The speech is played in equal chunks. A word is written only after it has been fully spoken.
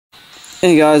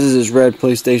Hey guys, this is Red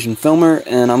PlayStation Filmer,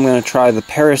 and I'm going to try the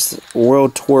Paris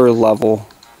World Tour level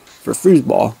for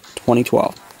Foosball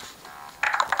 2012.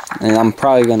 And I'm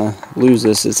probably going to lose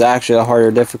this. It's actually a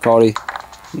harder difficulty.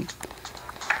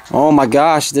 Oh my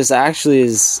gosh, this actually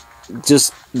is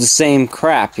just the same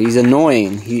crap. He's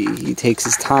annoying. He takes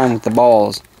his time with the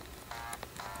balls.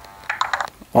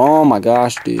 Oh my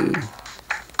gosh, dude.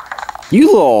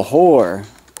 You little whore.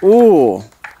 Ooh.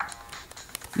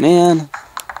 Man.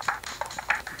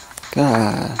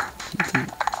 God.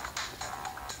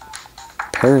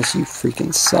 Paris, you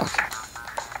freaking suck.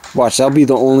 Watch, that'll be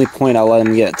the only point I'll let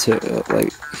him get to.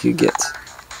 Like, he gets.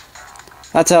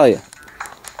 I tell you.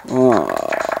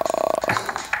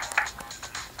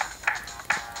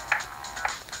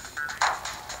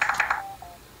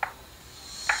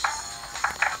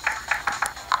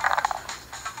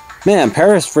 Man,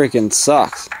 Paris freaking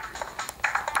sucks.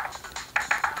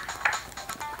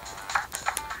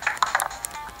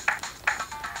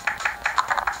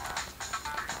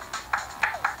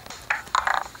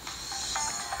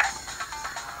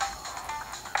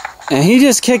 And he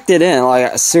just kicked it in,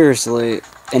 like, seriously,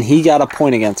 and he got a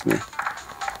point against me.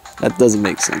 That doesn't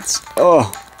make sense.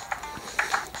 Oh.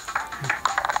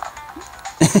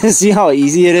 See how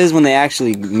easy it is when they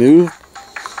actually move?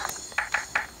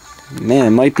 Man, it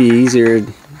might be easier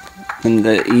than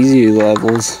the easy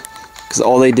levels, because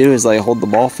all they do is, like, hold the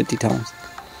ball 50 times.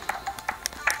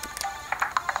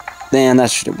 Man, that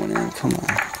should have went in. Come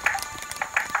on.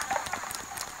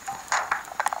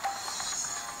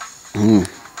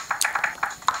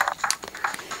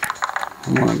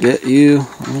 I'm gonna get you.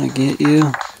 I'm gonna get you.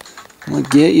 I'm gonna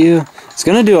get you. It's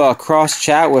gonna do a cross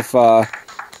chat with my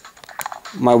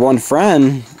one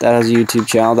friend that has a YouTube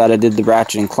channel that I did the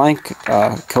Ratchet and Clank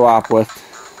co-op with,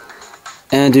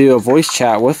 and do a voice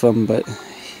chat with him, but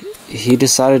he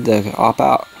decided to opt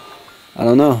out. I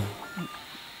don't know.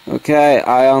 Okay,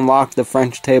 I unlocked the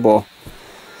French table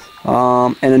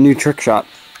and a new trick shot.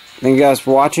 Thank you guys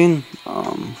for watching.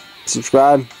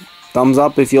 Subscribe, thumbs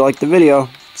up if you liked the video.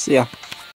 See ya.